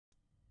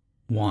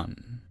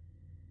1.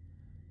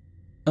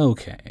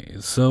 Okay,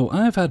 so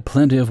I've had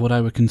plenty of what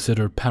I would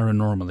consider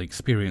paranormal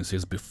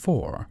experiences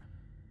before,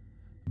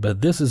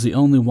 but this is the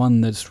only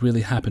one that's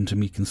really happened to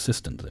me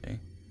consistently.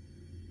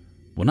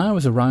 When I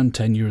was around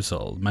 10 years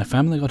old, my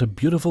family got a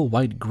beautiful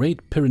white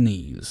Great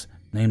Pyrenees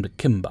named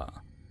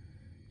Kimba.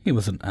 He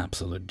was an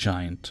absolute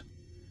giant,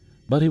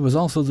 but he was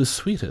also the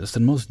sweetest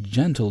and most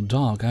gentle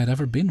dog I'd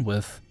ever been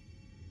with.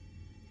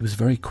 He was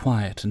very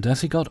quiet, and as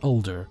he got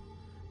older,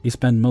 he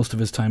spent most of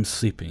his time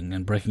sleeping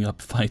and breaking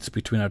up fights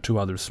between our two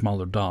other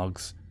smaller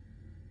dogs.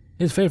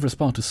 His favorite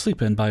spot to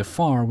sleep in by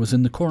far was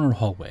in the corner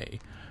hallway,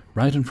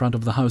 right in front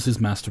of the house's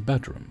master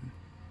bedroom.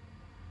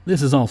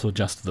 This is also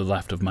just to the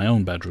left of my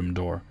own bedroom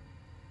door.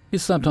 He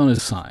slept on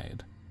his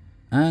side,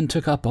 and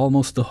took up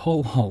almost the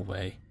whole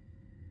hallway.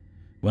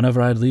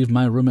 Whenever I'd leave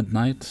my room at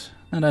night,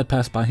 and I'd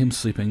pass by him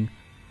sleeping,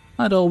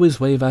 I'd always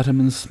wave at him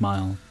and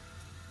smile.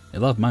 He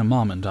loved my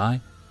mom and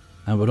I,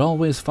 and would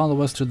always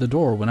follow us to the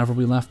door whenever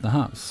we left the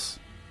house.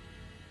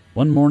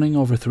 One morning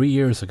over 3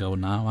 years ago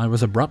now, I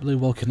was abruptly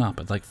woken up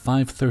at like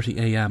 5:30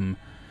 a.m.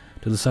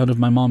 to the sound of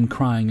my mom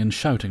crying and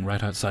shouting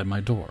right outside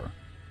my door,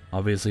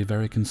 obviously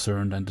very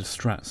concerned and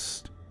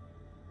distressed.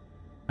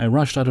 I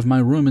rushed out of my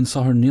room and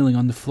saw her kneeling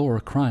on the floor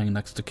crying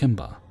next to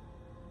Kimba,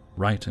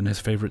 right in his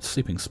favorite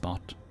sleeping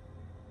spot.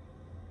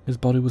 His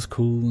body was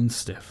cool and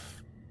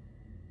stiff.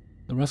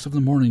 The rest of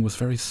the morning was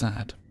very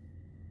sad.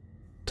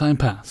 Time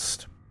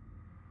passed,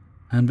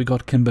 and we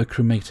got Kimba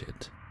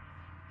cremated.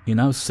 He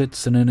now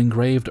sits in an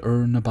engraved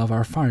urn above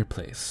our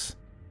fireplace.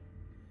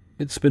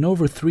 It's been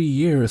over 3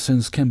 years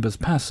since Kimba's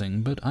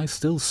passing, but I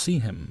still see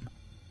him.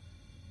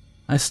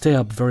 I stay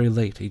up very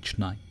late each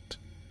night,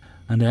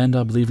 and I end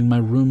up leaving my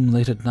room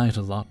late at night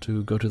a lot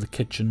to go to the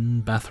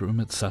kitchen, bathroom,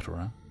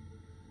 etc.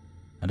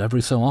 And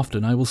every so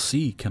often I will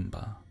see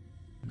Kimba.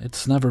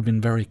 It's never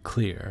been very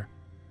clear,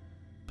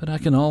 but I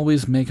can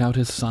always make out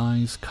his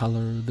size,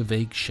 color, the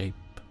vague shape.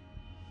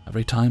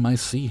 Every time I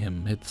see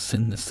him, it's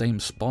in the same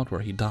spot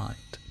where he died.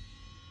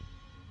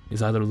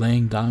 He's either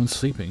laying down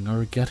sleeping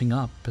or getting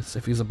up as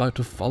if he's about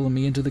to follow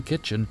me into the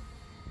kitchen.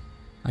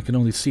 I can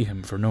only see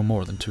him for no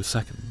more than 2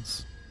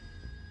 seconds.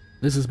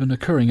 This has been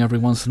occurring every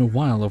once in a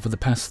while over the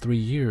past 3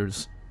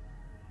 years,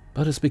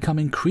 but it's become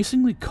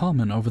increasingly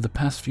common over the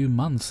past few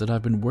months that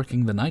I've been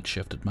working the night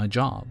shift at my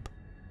job.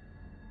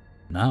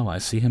 Now I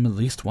see him at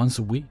least once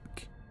a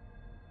week.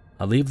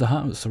 I leave the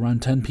house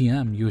around 10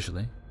 p.m.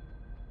 usually,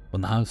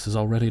 when the house is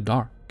already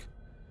dark,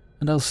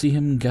 and I'll see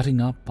him getting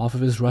up off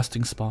of his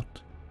resting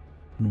spot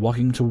and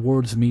walking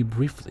towards me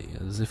briefly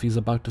as if he's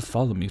about to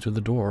follow me to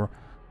the door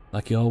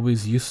like he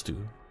always used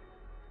to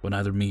when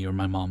either me or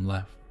my mom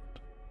left.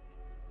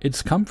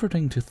 It's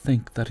comforting to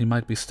think that he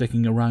might be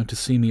sticking around to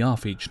see me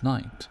off each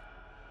night.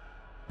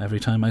 Every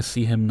time I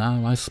see him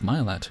now, I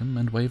smile at him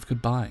and wave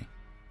goodbye.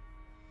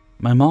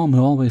 My mom,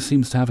 who always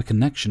seems to have a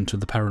connection to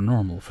the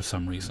paranormal for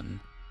some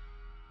reason,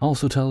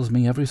 also tells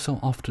me every so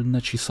often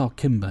that she saw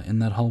Kimba in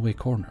that hallway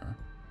corner.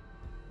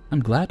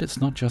 I'm glad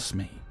it's not just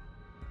me.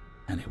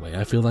 Anyway,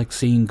 I feel like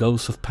seeing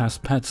ghosts of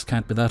past pets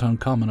can't be that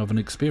uncommon of an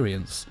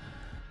experience,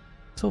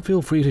 so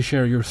feel free to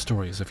share your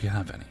stories if you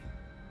have any.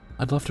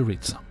 I'd love to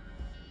read some.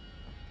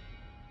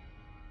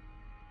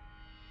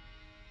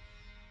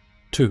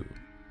 2.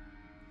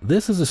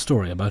 This is a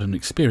story about an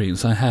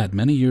experience I had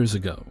many years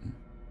ago.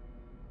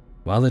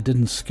 While it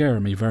didn't scare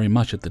me very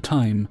much at the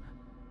time,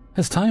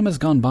 as time has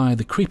gone by,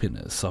 the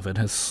creepiness of it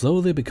has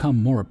slowly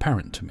become more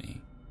apparent to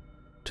me.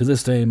 To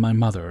this day, my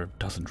mother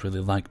doesn't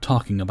really like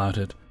talking about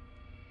it,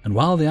 and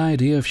while the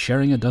idea of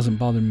sharing it doesn't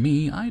bother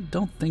me, I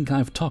don't think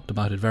I've talked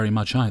about it very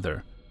much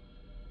either.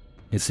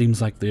 It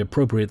seems like the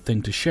appropriate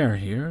thing to share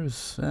here,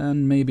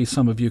 and maybe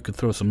some of you could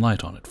throw some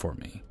light on it for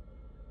me.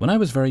 When I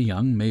was very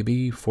young,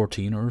 maybe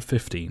 14 or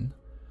 15,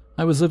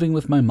 I was living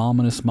with my mom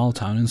in a small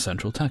town in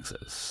central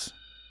Texas.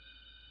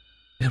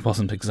 It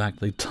wasn't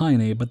exactly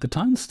tiny, but the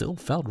town still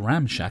felt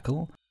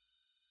ramshackle,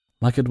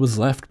 like it was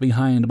left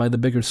behind by the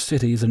bigger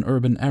cities and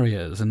urban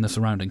areas in the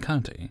surrounding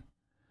county.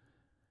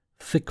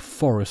 Thick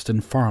forest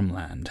and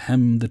farmland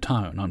hemmed the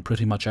town on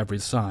pretty much every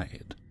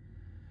side,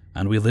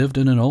 and we lived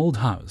in an old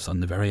house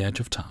on the very edge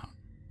of town.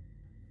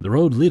 The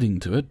road leading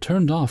to it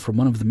turned off from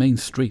one of the main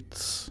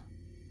streets,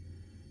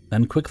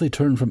 then quickly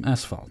turned from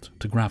asphalt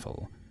to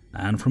gravel,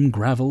 and from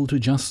gravel to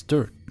just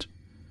dirt.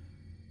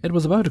 It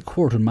was about a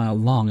quarter-mile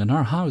long, and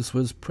our house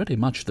was pretty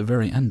much the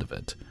very end of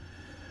it,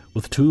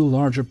 with 2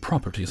 larger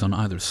properties on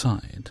either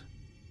side.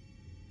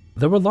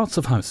 There were lots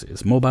of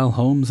houses, mobile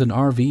homes, and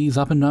RVs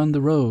up and down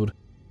the road,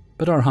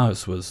 but our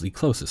house was the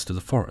closest to the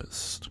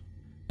forest.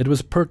 It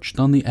was perched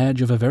on the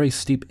edge of a very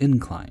steep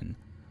incline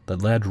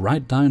that led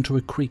right down to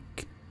a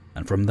creek,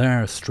 and from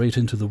there straight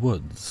into the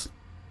woods.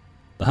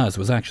 The house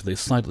was actually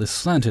slightly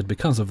slanted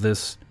because of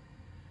this.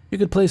 You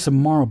could place a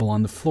marble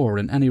on the floor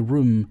in any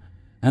room,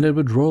 and it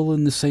would roll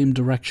in the same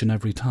direction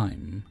every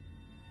time.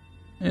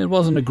 It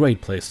wasn't a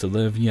great place to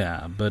live,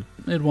 yeah, but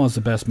it was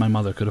the best my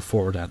mother could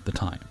afford at the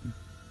time.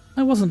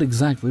 I wasn't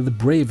exactly the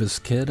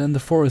bravest kid, and the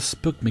forest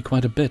spooked me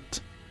quite a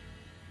bit.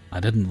 I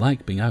didn't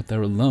like being out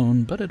there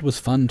alone, but it was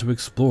fun to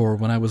explore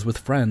when I was with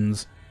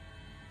friends,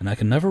 and I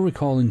can never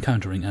recall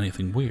encountering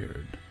anything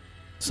weird.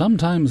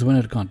 Sometimes when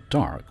it got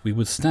dark, we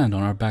would stand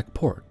on our back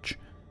porch,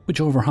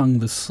 which overhung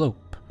the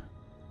slope,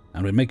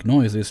 and we'd make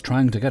noises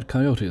trying to get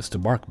coyotes to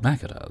bark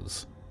back at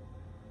us.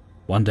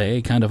 One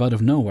day, kind of out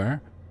of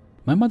nowhere,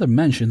 my mother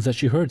mentions that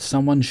she heard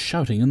someone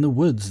shouting in the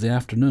woods the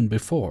afternoon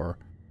before.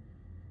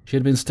 She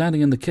had been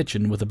standing in the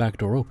kitchen with the back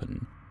door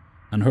open,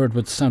 and heard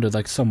what sounded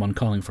like someone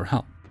calling for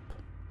help.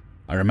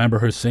 I remember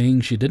her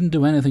saying she didn't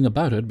do anything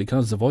about it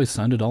because the voice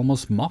sounded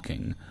almost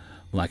mocking,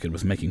 like it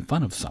was making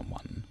fun of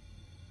someone,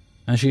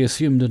 and she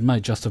assumed it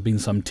might just have been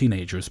some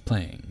teenagers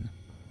playing.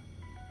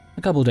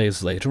 A couple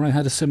days later, I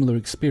had a similar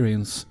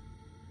experience.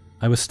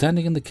 I was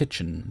standing in the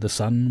kitchen, the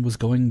sun was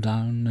going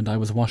down, and I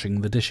was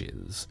washing the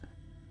dishes.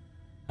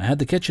 I had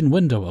the kitchen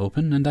window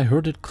open, and I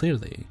heard it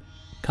clearly,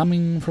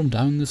 coming from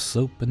down the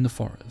slope in the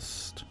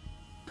forest.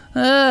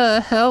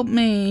 Help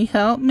me,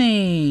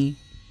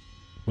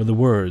 were the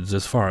words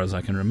as far as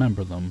I can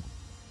remember them.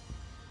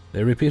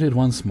 They repeated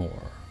once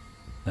more,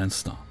 then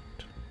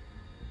stopped.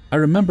 I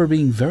remember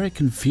being very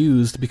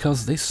confused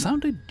because they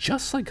sounded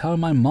just like how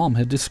my mom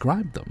had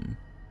described them.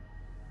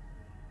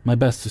 My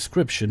best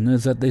description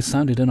is that they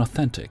sounded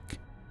inauthentic.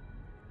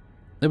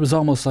 It was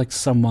almost like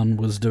someone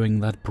was doing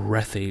that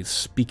breathy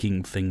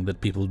speaking thing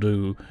that people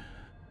do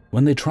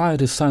when they try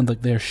to sound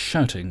like they're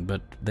shouting,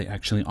 but they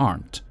actually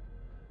aren't.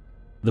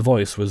 The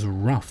voice was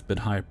rough but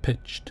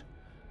high-pitched,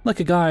 like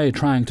a guy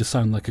trying to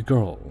sound like a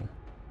girl,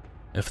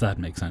 if that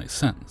makes any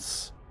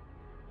sense.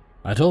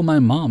 I told my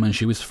mom and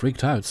she was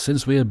freaked out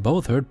since we had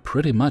both heard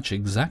pretty much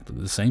exactly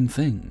the same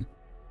thing.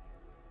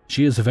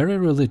 She is a very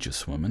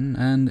religious woman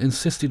and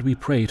insisted we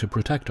pray to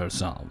protect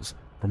ourselves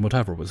from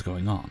whatever was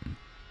going on.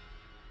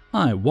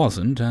 I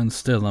wasn't, and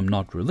still am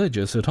not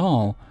religious at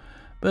all,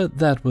 but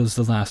that was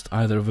the last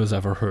either of us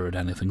ever heard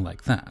anything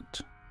like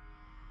that.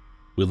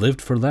 We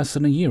lived for less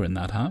than a year in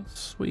that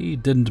house. We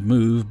didn't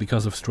move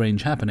because of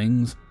strange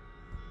happenings,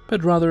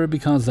 but rather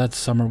because that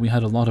summer we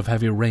had a lot of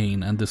heavy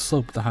rain and the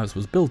slope the house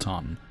was built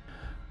on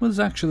was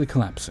actually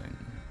collapsing,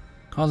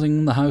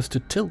 causing the house to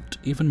tilt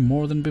even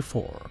more than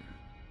before.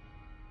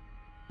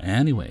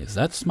 Anyways,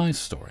 that's my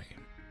story.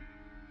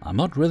 I'm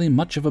not really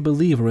much of a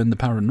believer in the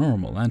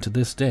paranormal, and to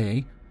this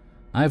day,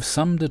 I've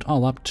summed it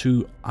all up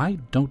to I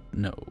don't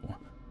know.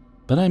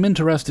 But I'm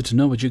interested to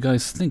know what you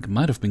guys think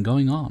might have been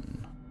going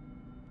on.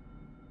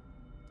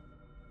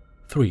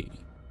 3.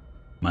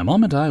 My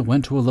mom and I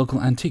went to a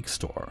local antique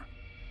store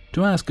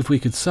to ask if we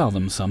could sell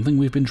them something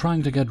we've been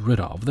trying to get rid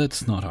of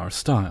that's not our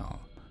style.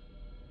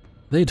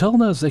 They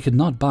told us they could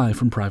not buy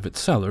from private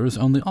sellers,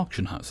 only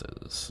auction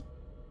houses.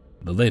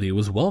 The lady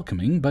was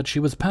welcoming, but she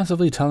was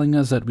passively telling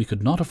us that we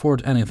could not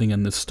afford anything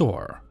in this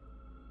store.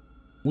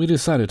 We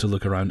decided to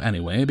look around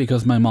anyway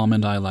because my mom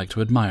and I like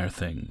to admire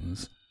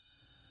things.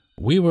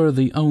 We were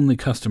the only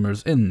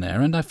customers in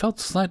there, and I felt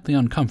slightly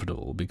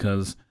uncomfortable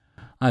because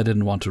I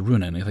didn't want to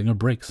ruin anything or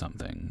break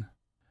something.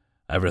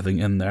 Everything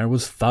in there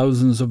was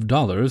thousands of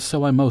dollars,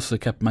 so I mostly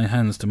kept my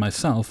hands to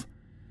myself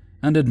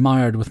and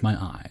admired with my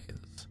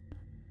eyes.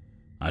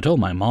 I told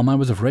my mom I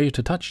was afraid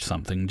to touch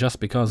something just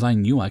because I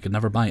knew I could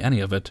never buy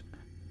any of it.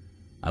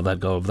 I let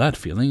go of that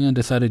feeling and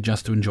decided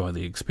just to enjoy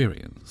the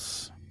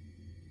experience.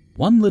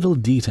 One little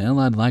detail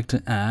I'd like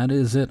to add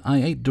is that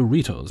I ate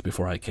Doritos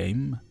before I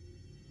came.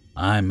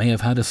 I may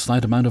have had a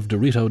slight amount of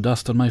Dorito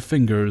dust on my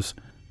fingers,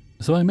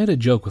 so I made a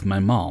joke with my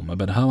mom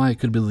about how I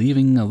could be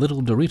leaving a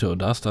little Dorito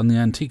dust on the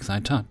antiques I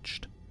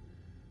touched.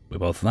 We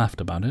both laughed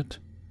about it.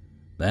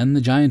 Then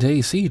the giant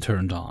AC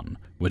turned on,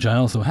 which I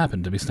also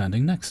happened to be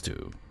standing next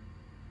to,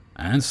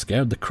 and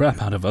scared the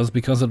crap out of us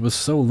because it was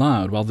so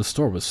loud while the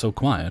store was so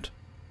quiet.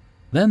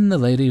 Then the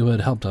lady who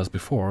had helped us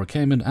before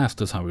came and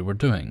asked us how we were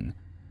doing.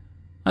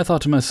 I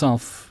thought to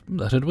myself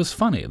that it was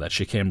funny that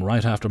she came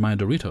right after my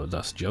Dorito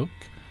dust joke.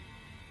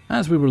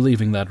 As we were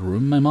leaving that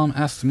room, my mom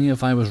asked me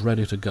if I was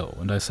ready to go,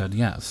 and I said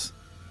yes.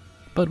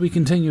 But we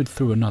continued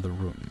through another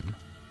room.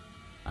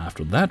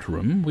 After that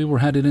room, we were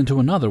headed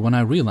into another when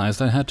I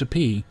realized I had to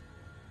pee.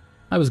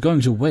 I was going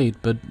to wait,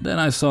 but then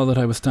I saw that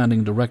I was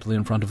standing directly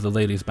in front of the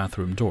ladies'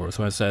 bathroom door,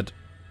 so I said,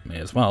 may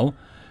as well,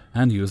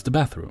 and used the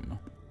bathroom.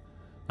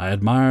 I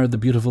admired the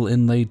beautiful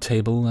inlaid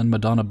table and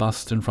Madonna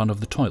bust in front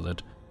of the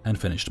toilet, and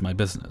finished my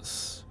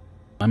business.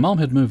 My mom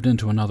had moved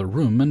into another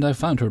room, and I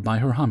found her by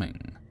her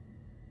humming.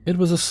 It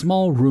was a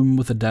small room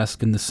with a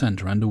desk in the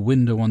center and a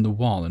window on the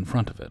wall in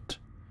front of it.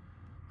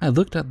 I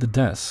looked at the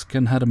desk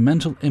and had a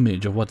mental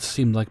image of what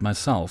seemed like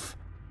myself,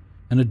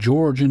 in a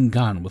Georgian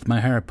gown with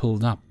my hair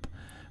pulled up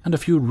and a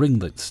few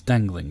ringlets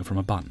dangling from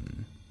a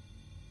bun.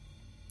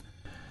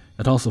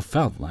 It also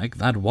felt like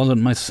that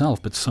wasn't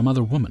myself but some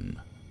other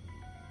woman.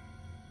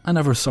 I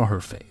never saw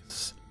her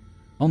face,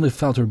 only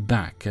felt her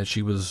back as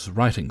she was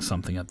writing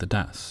something at the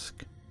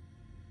desk.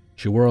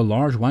 She wore a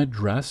large white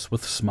dress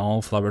with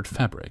small flowered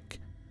fabric.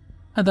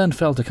 I then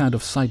felt a kind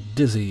of slight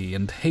dizzy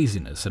and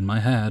haziness in my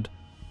head.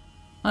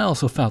 I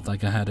also felt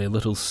like I had a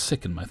little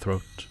sick in my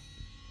throat.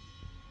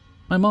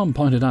 My mom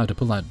pointed out a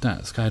polite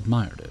desk. I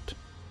admired it.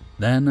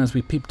 Then, as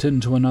we peeped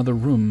into another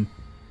room,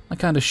 I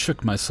kind of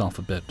shook myself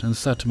a bit and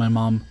said to my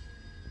mom,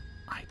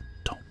 "I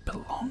don't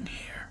belong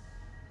here."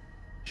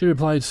 She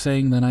replied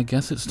saying that I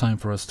guess it's time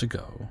for us to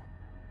go.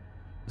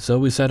 So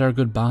we said our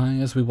goodbye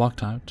as we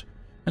walked out,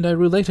 and I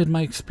related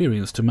my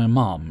experience to my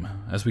mom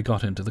as we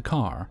got into the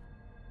car.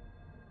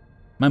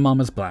 My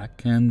mom is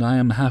black, and I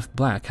am half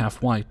black,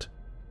 half white.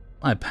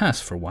 I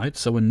pass for white,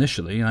 so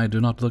initially I do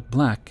not look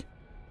black.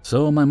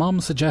 So my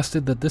mom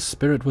suggested that this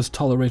spirit was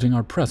tolerating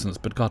our presence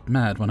but got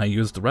mad when I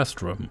used the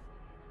restroom.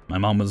 My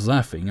mom was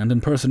laughing and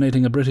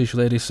impersonating a British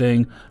lady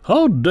saying,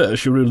 "How dare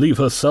she relieve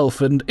herself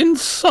and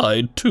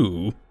inside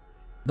too?"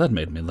 That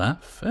made me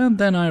laugh, and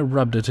then I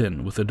rubbed it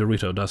in with the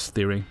Dorito dust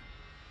theory.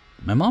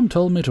 My mom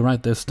told me to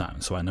write this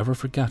down so I never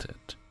forget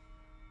it.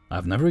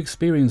 I've never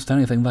experienced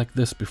anything like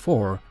this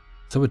before,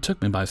 so it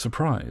took me by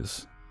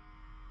surprise.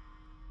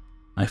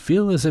 I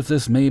feel as if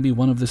this may be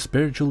one of the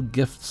spiritual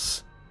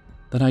gifts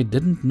that I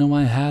didn't know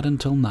I had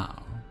until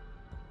now.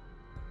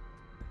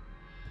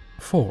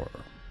 4.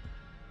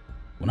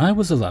 When I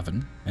was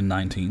 11, in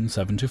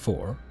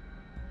 1974,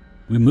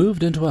 we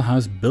moved into a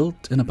house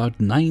built in about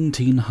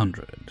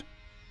 1900.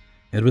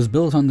 It was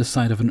built on the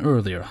site of an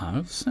earlier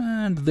house,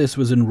 and this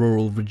was in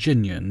rural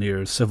Virginia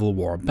near Civil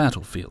War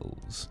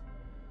battlefields.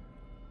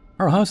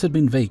 Our house had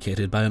been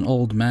vacated by an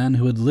old man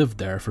who had lived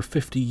there for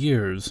 50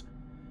 years,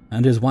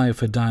 and his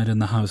wife had died in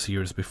the house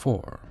years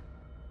before.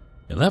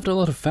 It left a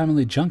lot of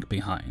family junk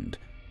behind,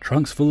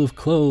 trunks full of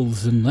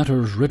clothes and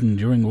letters written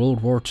during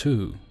World War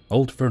II,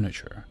 old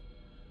furniture.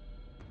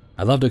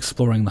 I loved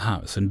exploring the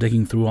house and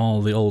digging through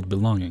all the old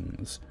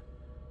belongings.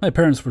 My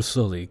parents were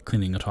slowly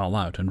cleaning it all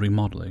out and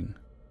remodeling.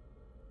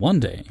 One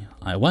day,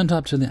 I went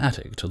up to the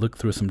attic to look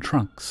through some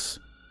trunks.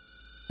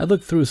 I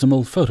looked through some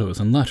old photos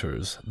and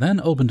letters, then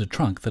opened a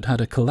trunk that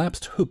had a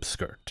collapsed hoop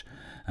skirt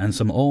and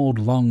some old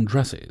long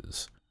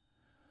dresses.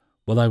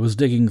 While I was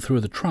digging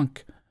through the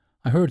trunk,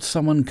 I heard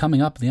someone coming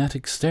up the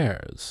attic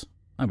stairs.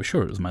 I was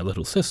sure it was my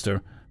little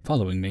sister,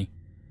 following me.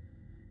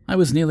 I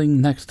was kneeling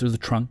next to the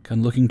trunk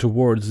and looking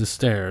towards the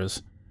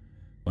stairs,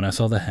 when I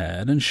saw the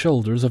head and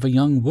shoulders of a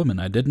young woman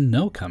I didn't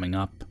know coming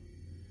up.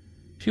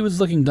 She was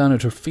looking down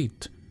at her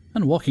feet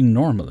and walking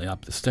normally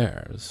up the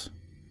stairs,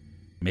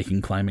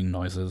 making climbing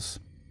noises.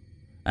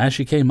 As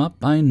she came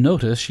up, I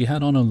noticed she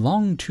had on a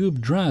long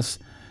tube dress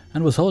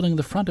and was holding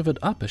the front of it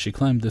up as she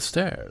climbed the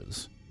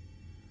stairs.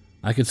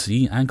 I could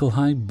see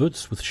ankle-high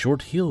boots with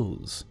short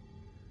heels.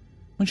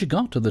 When she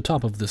got to the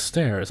top of the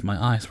stairs, my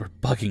eyes were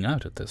bugging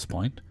out at this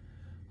point.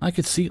 I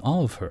could see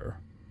all of her.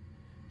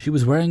 She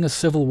was wearing a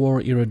Civil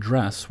War-era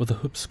dress with a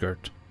hoop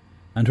skirt,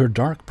 and her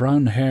dark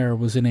brown hair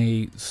was in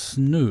a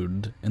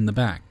snood in the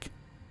back.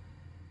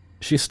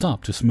 She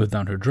stopped to smooth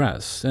down her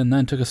dress, and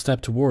then took a step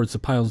towards the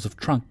piles of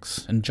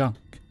trunks and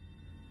junk.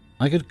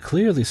 I could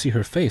clearly see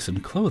her face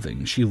and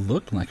clothing. She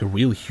looked like a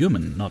real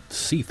human, not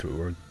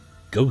see-through or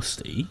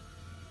ghosty.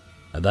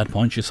 At that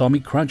point, she saw me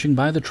crouching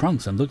by the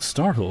trunks and looked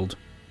startled.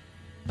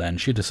 Then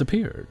she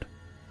disappeared,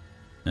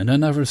 and I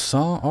never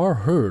saw or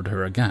heard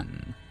her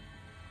again.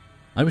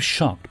 I was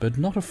shocked, but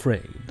not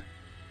afraid.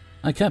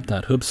 I kept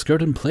that hoop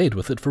skirt and played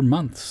with it for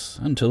months,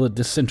 until it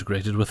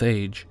disintegrated with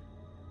age.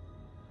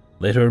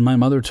 Later, my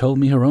mother told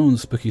me her own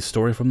spooky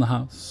story from the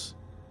house.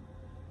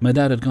 My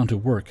dad had gone to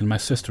work, and my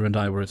sister and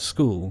I were at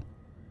school.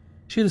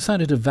 She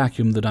decided to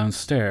vacuum the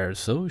downstairs,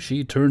 so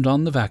she turned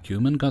on the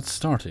vacuum and got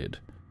started.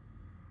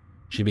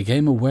 She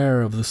became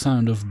aware of the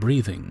sound of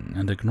breathing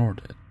and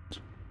ignored it.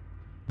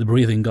 The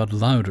breathing got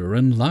louder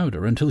and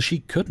louder until she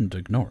couldn't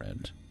ignore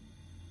it.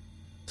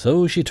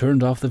 So she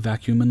turned off the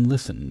vacuum and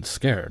listened,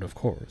 scared, of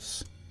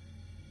course.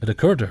 It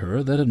occurred to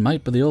her that it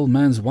might be the old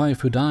man's wife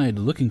who died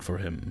looking for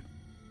him.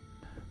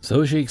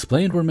 So she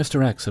explained where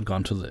Mr. X had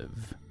gone to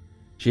live.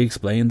 She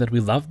explained that we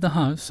loved the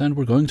house and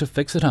were going to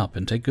fix it up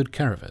and take good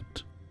care of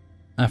it.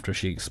 After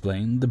she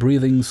explained, the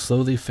breathing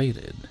slowly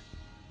faded,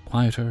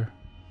 quieter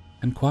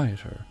and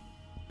quieter,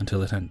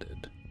 until it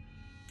ended.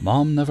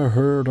 Mom never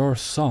heard or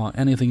saw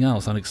anything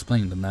else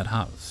unexplained in that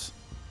house.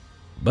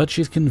 But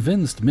she's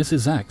convinced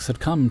Mrs. X had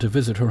come to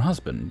visit her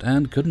husband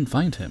and couldn't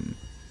find him.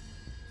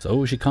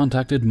 So she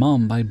contacted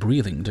Mom by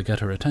breathing to get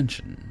her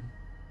attention.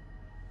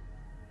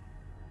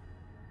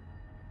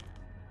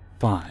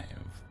 5.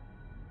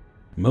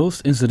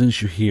 Most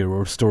incidents you hear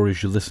or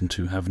stories you listen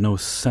to have no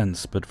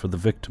sense but for the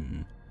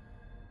victim.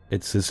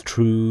 It's as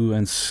true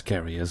and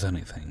scary as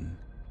anything.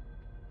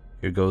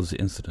 Here goes the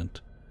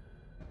incident.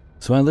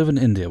 So I live in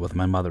India with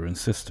my mother and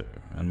sister,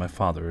 and my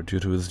father, due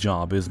to his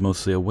job, is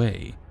mostly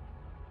away.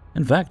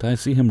 In fact, I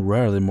see him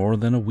rarely more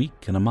than a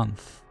week in a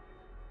month.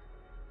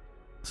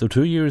 So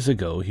 2 years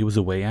ago, he was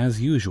away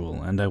as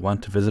usual, and I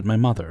went to visit my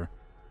mother,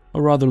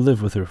 or rather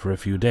live with her for a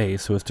few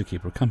days so as to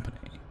keep her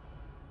company.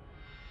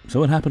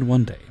 So it happened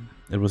one day.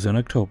 It was in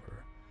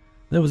October.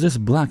 There was this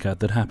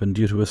blackout that happened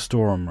due to a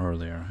storm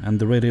earlier, and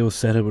the radio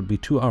said it would be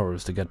 2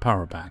 hours to get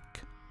power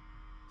back.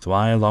 So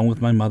I, along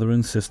with my mother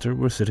and sister,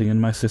 were sitting in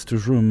my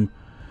sister's room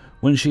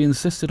when she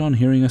insisted on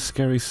hearing a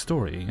scary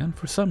story, and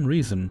for some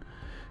reason,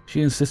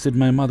 she insisted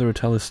my mother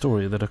tell a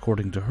story that,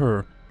 according to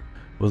her,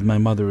 was my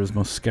mother's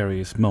most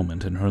scariest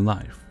moment in her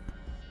life.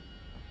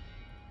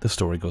 The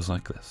story goes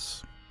like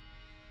this.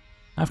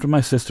 After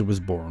my sister was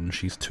born,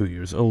 she's 2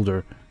 years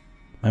older,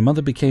 my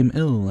mother became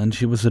ill and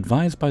she was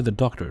advised by the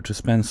doctor to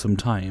spend some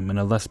time in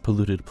a less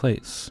polluted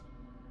place.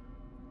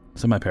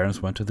 So my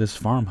parents went to this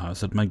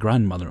farmhouse that my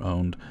grandmother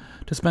owned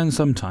to spend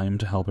some time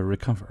to help her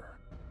recover.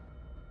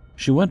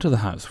 She went to the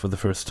house for the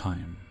first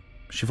time.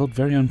 She felt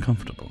very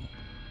uncomfortable.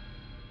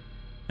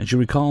 And she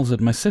recalls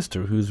that my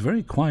sister, who's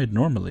very quiet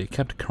normally,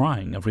 kept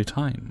crying every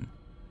time.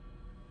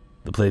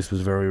 The place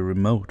was very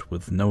remote,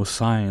 with no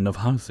sign of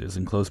houses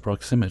in close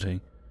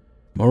proximity.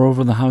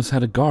 Moreover, the house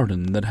had a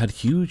garden that had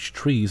huge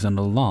trees and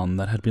a lawn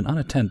that had been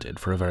unattended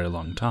for a very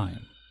long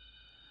time.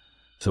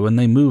 So when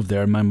they moved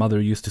there, my mother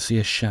used to see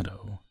a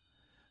shadow.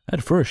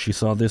 At first she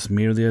saw this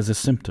merely as a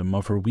symptom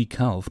of her weak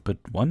health, but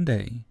one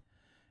day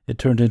it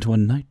turned into a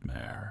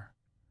nightmare.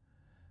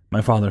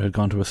 My father had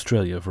gone to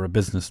Australia for a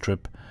business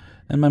trip,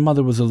 and my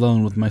mother was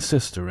alone with my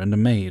sister and a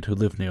maid who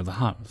lived near the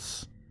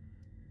house.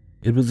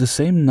 It was the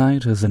same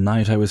night as the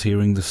night I was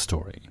hearing the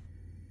story.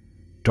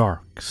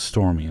 Dark,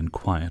 stormy, and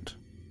quiet.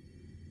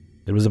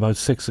 It was about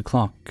 6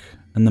 o'clock,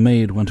 and the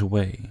maid went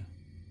away.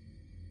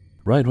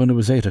 Right when it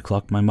was 8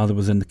 o'clock, my mother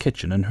was in the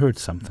kitchen and heard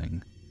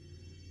something.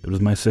 It was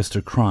my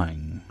sister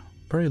crying,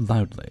 very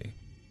loudly,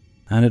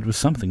 and it was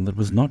something that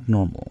was not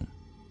normal.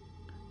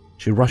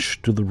 She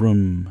rushed to the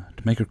room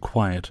to make her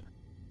quiet,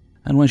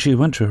 and when she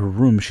went to her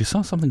room, she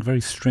saw something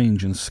very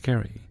strange and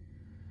scary.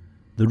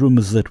 The room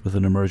was lit with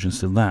an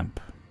emergency lamp.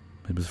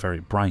 It was very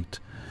bright,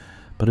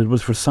 but it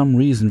was for some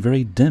reason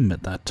very dim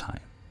at that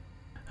time,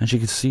 and she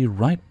could see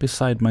right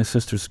beside my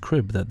sister's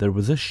crib that there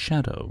was a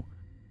shadow.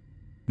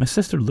 My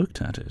sister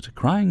looked at it,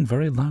 crying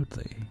very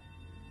loudly.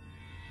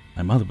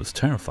 My mother was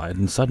terrified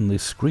and suddenly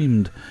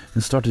screamed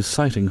and started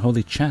citing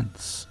holy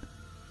chants.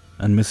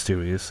 And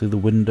mysteriously the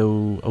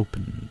window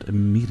opened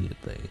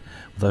immediately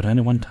without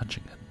anyone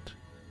touching it.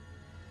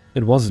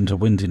 It wasn't a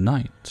windy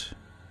night.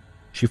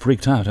 She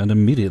freaked out and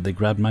immediately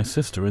grabbed my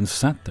sister and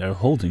sat there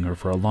holding her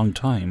for a long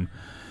time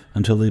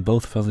until they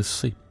both fell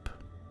asleep.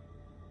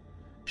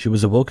 She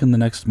was awoken the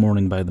next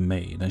morning by the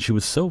maid, and she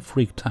was so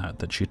freaked out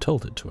that she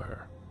told it to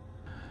her.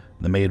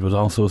 The maid was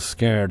also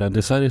scared and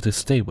decided to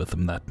stay with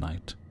them that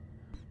night.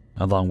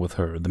 Along with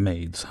her, the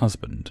maid's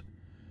husband.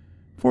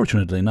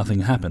 Fortunately,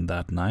 nothing happened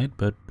that night,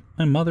 but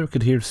my mother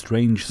could hear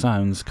strange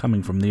sounds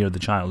coming from near the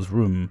child's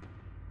room,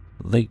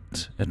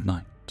 late at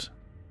night.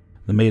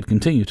 The maid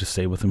continued to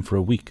stay with him for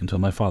a week until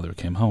my father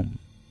came home.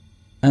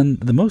 And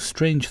the most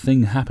strange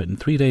thing happened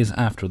 3 days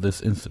after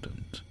this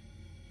incident.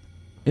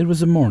 It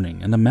was a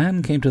morning, and a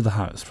man came to the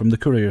house from the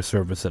courier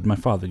service that my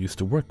father used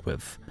to work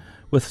with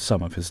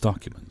some of his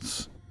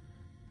documents.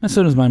 As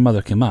soon as my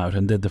mother came out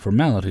and did the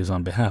formalities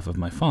on behalf of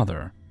my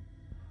father,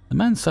 the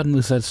man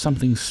suddenly said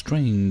something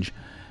strange.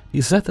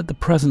 He said that the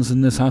presence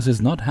in this house is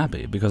not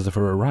happy because of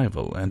her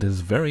arrival and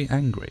is very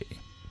angry.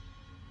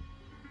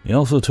 He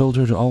also told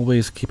her to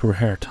always keep her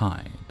hair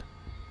tied.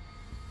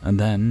 And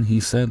then he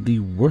said the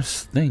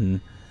worst thing,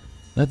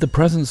 that the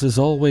presence is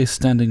always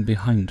standing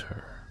behind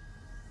her.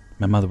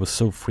 My mother was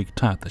so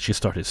freaked out that she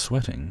started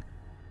sweating.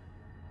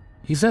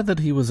 He said that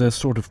he was a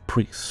sort of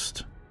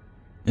priest.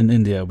 In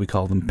India we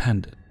call them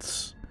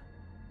pandits,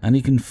 and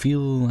he can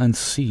feel and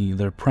see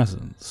their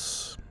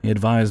presence. He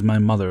advised my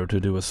mother to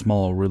do a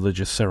small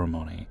religious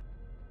ceremony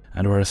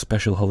and wear a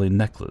special holy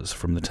necklace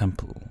from the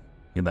temple.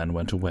 He then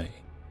went away.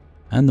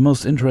 And the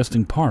most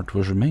interesting part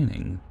was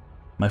remaining.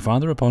 My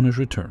father, upon his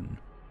return,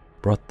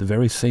 brought the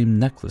very same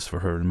necklace for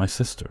her and my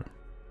sister.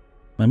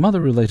 My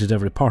mother related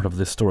every part of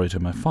this story to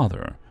my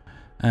father,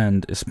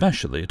 and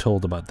especially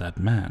told about that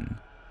man.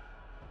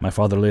 My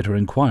father later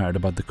inquired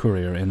about the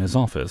courier in his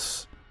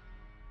office,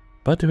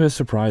 but to his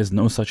surprise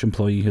no such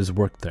employee has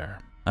worked there,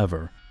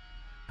 ever,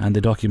 and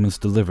the documents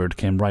delivered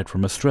came right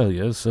from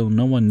Australia, so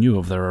no one knew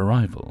of their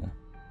arrival.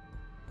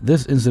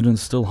 This incident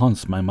still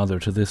haunts my mother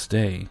to this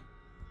day.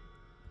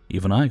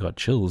 Even I got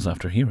chills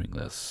after hearing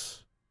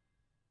this.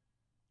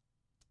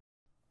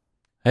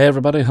 Hey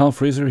everybody,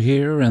 Hellfreezer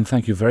here, and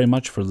thank you very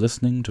much for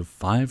listening to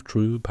 5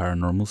 True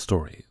Paranormal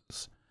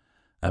Stories,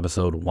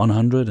 episode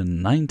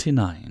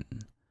 199.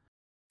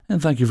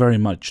 And thank you very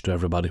much to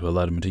everybody who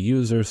allowed me to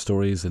use their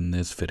stories in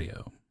this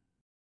video.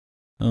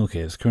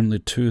 Okay, it's currently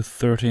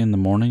 2:30 in the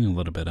morning, a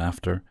little bit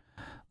after.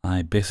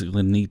 I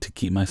basically need to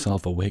keep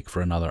myself awake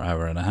for another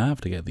hour and a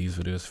half to get these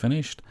videos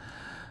finished.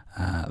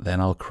 Then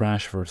I'll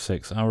crash for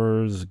 6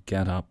 hours,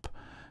 get up,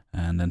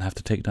 and then have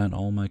to take down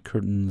all my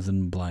curtains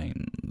and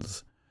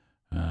blinds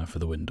for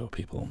the window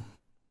people.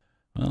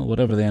 Well,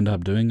 whatever they end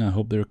up doing, I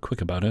hope they're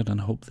quick about it,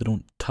 and I hope they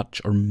don't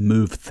touch or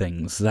move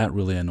things. That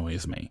really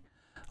annoys me.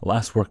 The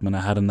last workman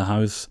I had in the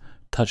house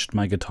touched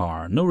my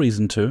guitar. No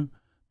reason to,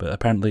 but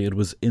apparently it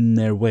was in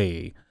their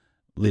way,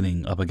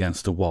 leaning up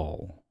against a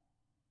wall.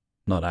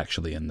 Not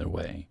actually in their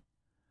way.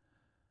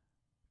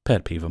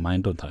 Pet peeve of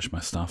mine, don't touch my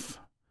stuff.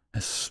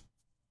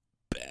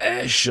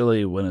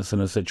 Especially when it's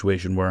in a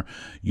situation where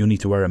you need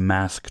to wear a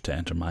mask to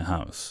enter my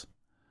house.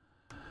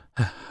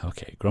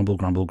 Okay, grumble,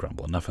 grumble,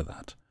 grumble, enough of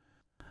that.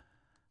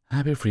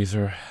 Happy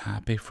freezer,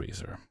 happy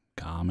freezer.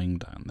 Calming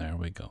down, there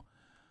we go.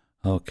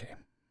 Okay,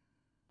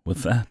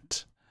 with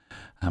that,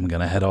 I'm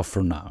gonna head off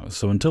for now,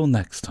 so until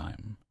next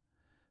time,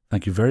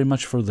 thank you very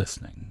much for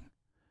listening,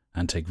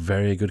 and take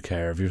very good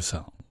care of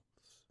yourselves.